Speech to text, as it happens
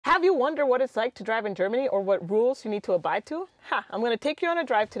Have you wondered what it's like to drive in Germany or what rules you need to abide to? I'm going to take you on a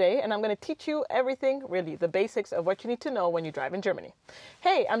drive today and I'm going to teach you everything, really, the basics of what you need to know when you drive in Germany.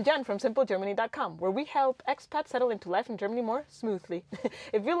 Hey, I'm Jen from simplegermany.com, where we help expats settle into life in Germany more smoothly.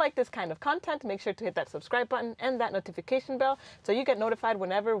 If you like this kind of content, make sure to hit that subscribe button and that notification bell so you get notified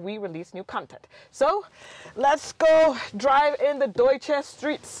whenever we release new content. So, let's go drive in the Deutsche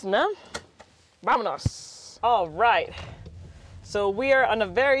Streets, ne? Vámonos! All right. So we are on a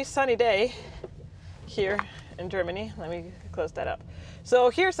very sunny day here in Germany. Let me close that up. So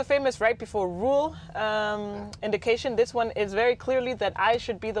here's the famous right before rule indication. This one is very clearly that I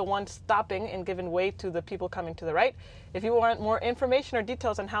should be the one stopping and giving way to the people coming to the right. If you want more information or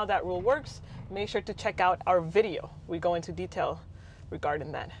details on how that rule works, make sure to check out our video. We go into detail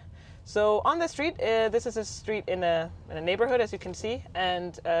regarding that. So on the street, this is a street in a neighborhood, as you can see,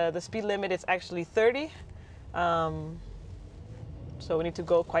 and the speed limit is actually 30. So we need to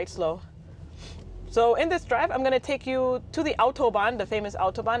go quite slow. So in this drive, I'm going to take you to the Autobahn, the famous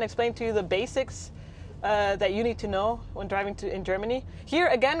Autobahn, explain to you the basics that you need to know when driving in Germany. Here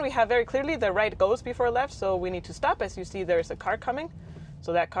again, we have very clearly the right goes before left, so we need to stop. As you see, there's a car coming,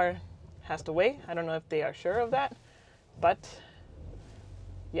 so that car has to wait. I don't know if they are sure of that, but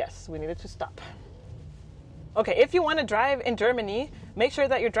yes, we needed to stop. Okay, if you want to drive in Germany, make sure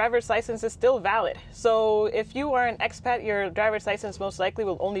that your driver's license is still valid. So if you are an expat, your driver's license most likely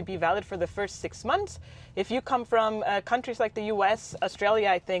will only be valid for the first 6 months. If you come from countries like the US, Australia,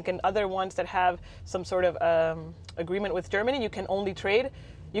 I think, and other ones that have some sort of agreement with Germany, you can only trade.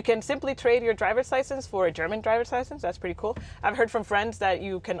 You can simply trade your driver's license for a German driver's license. That's pretty cool. I've heard from friends that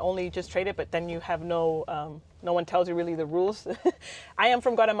you can only just trade it, but then you have no one tells you really the rules. I am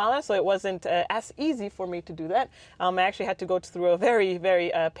from Guatemala, so it wasn't as easy for me to do that. I actually had to go through a very,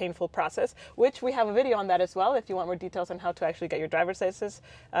 very painful process, which we have a video on that as well, if you want more details on how to actually get your driver's license,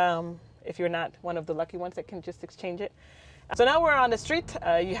 if you're not one of the lucky ones that can just exchange it. So now we're on the street.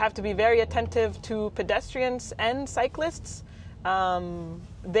 You have to be very attentive to pedestrians and cyclists.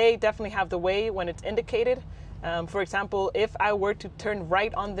 They definitely have the way when it's indicated. For example, if I were to turn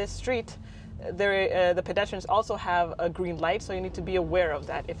right on this street, the pedestrians also have a green light, so you need to be aware of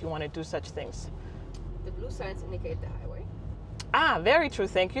that if you want to do such things. The blue signs indicate the highway. Very true,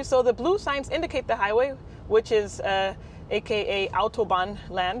 thank you. So the blue signs indicate the highway, which is aka Autobahn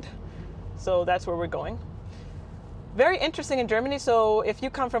land. So that's where we're going. Very interesting in Germany. So if you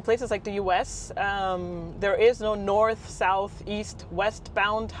come from places like the US, there is no north, south, east,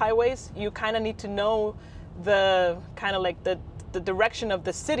 west-bound highways. You kind of need to know the kind of like the direction of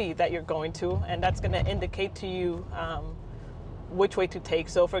the city that you're going to, and that's going to indicate to you which way to take.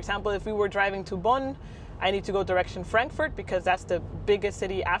 So for example, if we were driving to Bonn, I need to go direction Frankfurt because that's the biggest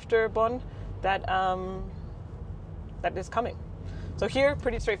city after Bonn that is coming. So here,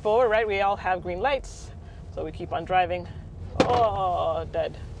 pretty straightforward, right? We all have green lights. So we keep on driving. Oh,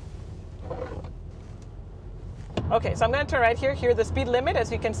 dead. Okay, so I'm going to turn right here. Here, the speed limit,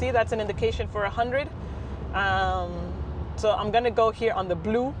 as you can see, that's an indication for 100. So I'm going to go here on the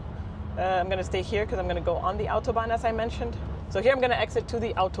blue. I'm going to stay here because I'm going to go on the Autobahn, as I mentioned. So here I'm going to exit to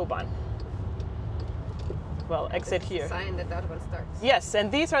the Autobahn. Well, exit here. Sign that the Autobahn starts. Yes, and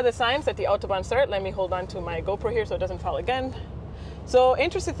these are the signs that the Autobahn start. Let me hold on to my GoPro here so it doesn't fall again. So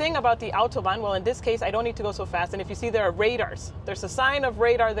interesting thing about the Autobahn, well, in this case, I don't need to go so fast. And if you see, there are radars. There's a sign of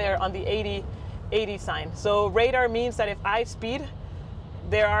radar there on the 80 sign. So radar means that if I speed,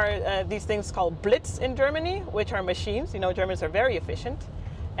 there are these things called Blitz in Germany, which are machines. You know, Germans are very efficient.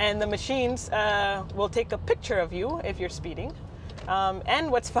 And the machines will take a picture of you if you're speeding.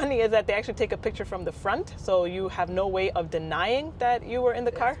 And what's funny is that they actually take a picture from the front. So you have no way of denying that you were in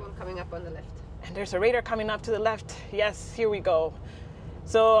the car. There's one coming up on the left. And there's a radar coming up to the left. Yes, here we go.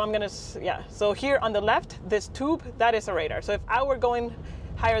 So I'm gonna, so here on the left, this tube, that is a radar. So if I were going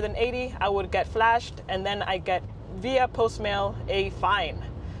higher than 80, I would get flashed, and then I get via postmail a fine.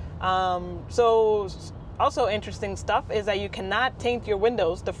 So also interesting stuff is that you cannot taint your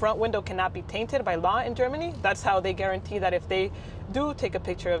windows. The front window cannot be tainted by law in Germany. That's how they guarantee that if they do take a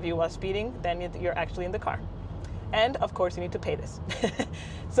picture of you while speeding, then you're actually in the car. And of course you need to pay this.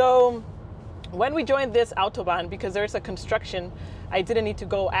 So when we joined this Autobahn, because there's a construction, I didn't need to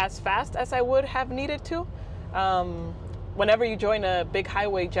go as fast as I would have needed to. Whenever you join a big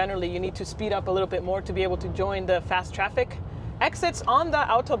highway, generally you need to speed up a little bit more to be able to join the fast traffic. Exits on the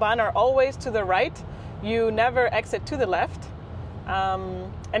Autobahn are always to the right. You never exit to the left.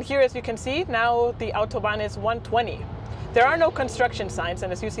 And here, as you can see, now the Autobahn is 120. There are no construction signs,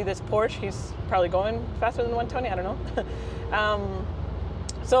 and as you see this Porsche, he's probably going faster than 120, I don't know.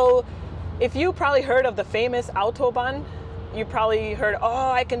 So if you probably heard of the famous Autobahn, you probably heard,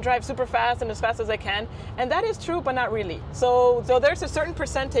 oh, I can drive super fast and as fast as I can. And that is true, but not really. So there's a certain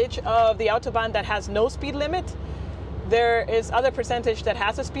percentage of the Autobahn that has no speed limit. There is other percentage that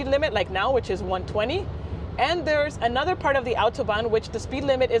has a speed limit, like now, which is 120. And there's another part of the Autobahn which the speed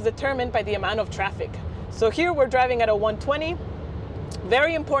limit is determined by the amount of traffic. So here we're driving at a 120.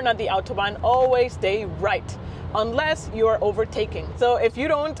 Very important on the Autobahn, always stay right, unless you are overtaking. So if you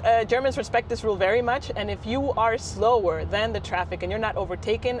don't, Germans respect this rule very much, and if you are slower than the traffic and you're not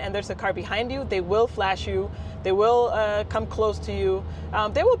overtaken and there's a car behind you, they will flash you, they will come close to you,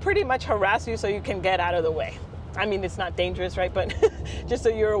 they will pretty much harass you so you can get out of the way. I mean, it's not dangerous, right? But just so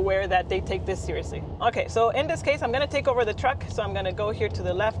you're aware that they take this seriously. Okay, so in this case, I'm gonna take over the truck. So I'm gonna go here to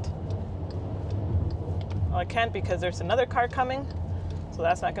the left. Oh, I can't because there's another car coming. So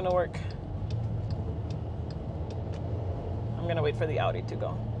that's not gonna work. I'm gonna wait for the Audi to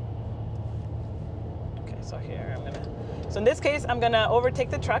go. Okay, so here so in this case, I'm gonna overtake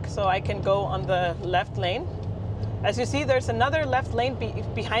the truck so I can go on the left lane. As you see, there's another left lane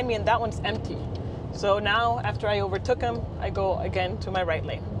behind me and that one's empty. So now, after I overtook him, I go again to my right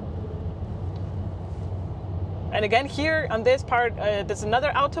lane. And again, here on this part, there's another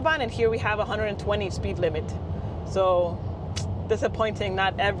Autobahn, and here we have 120 speed limit. So, disappointing,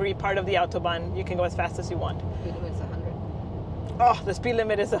 not every part of the Autobahn you can go as fast as you want. Speed limit's 100. Oh, the speed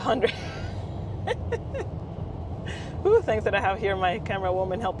limit is 100. Ooh, thanks that I have here my camera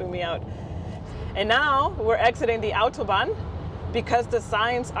woman helping me out. And now, we're exiting the Autobahn because the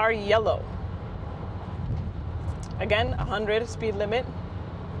signs are yellow. Again, 100 speed limit.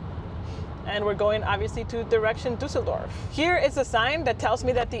 And we're going obviously to direction Düsseldorf. Here is a sign that tells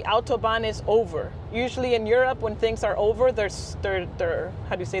me that the Autobahn is over. Usually in Europe, when things are over, there's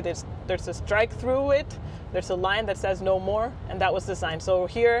how do you say this? There's a strike through it. There's a line that says no more, and that was the sign. So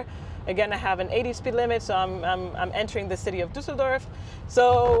here, again, I have an 80 speed limit, so I'm entering the city of Düsseldorf.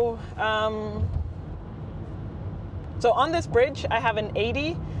 So so on this bridge, I have an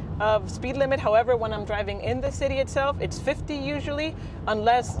 80 of speed limit. However, when I'm driving in the city itself, it's 50 usually,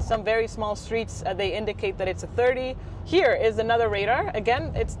 unless some very small streets, they indicate that it's a 30. Here is another radar.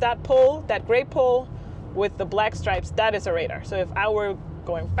 Again, it's that pole, that gray pole with the black stripes, that is a radar. So if I were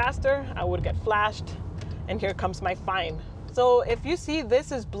going faster, I would get flashed, and here comes my fine. So if you see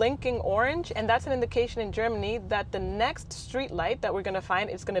this is blinking orange, and that's an indication in Germany that the next street light that we're gonna find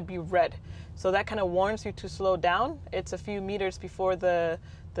is gonna be red. So that kind of warns you to slow down. It's a few meters before the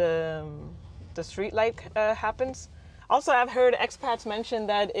street light happens. Also, I've heard expats mention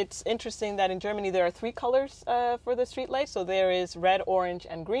that it's interesting that in Germany there are 3 colors for the street lights. So there is red, orange,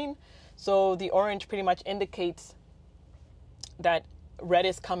 and green. So the orange pretty much indicates that red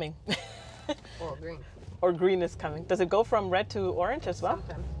is coming. Or green. Or green is coming. Does it go from red to orange as well?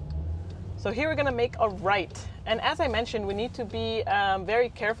 Sometimes. So here we're gonna make a right. And as I mentioned, we need to be very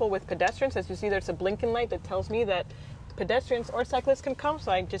careful with pedestrians. As you see, there's a blinking light that tells me that pedestrians or cyclists can come,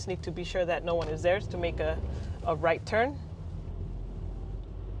 so I just need to be sure that no one is there to make a right turn.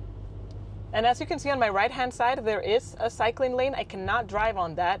 And as you can see on my right hand side, there is a cycling lane. I cannot drive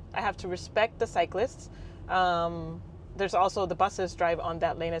on that. I have to respect the cyclists. There's also the buses drive on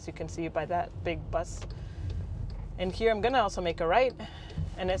that lane, as you can see by that big bus. And here I'm gonna also make a right.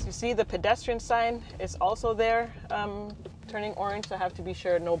 And as you see, the pedestrian sign is also there, turning orange, so I have to be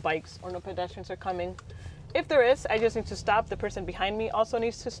sure no bikes or no pedestrians are coming. If there is, I just need to stop. The person behind me also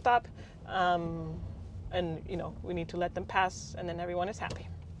needs to stop. And, you know, we need to let them pass, and then everyone is happy.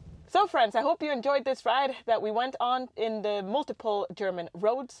 So friends, I hope you enjoyed this ride that we went on in the multiple German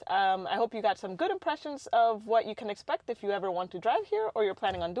roads. I hope you got some good impressions of what you can expect if you ever want to drive here or you're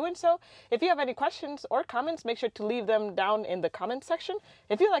planning on doing so. If you have any questions or comments, make sure to leave them down in the comment section.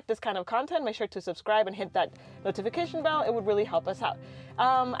 If you like this kind of content, make sure to subscribe and hit that notification bell. It would really help us out.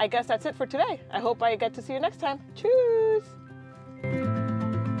 I guess that's it for today. I hope I get to see you next time. Tschüss!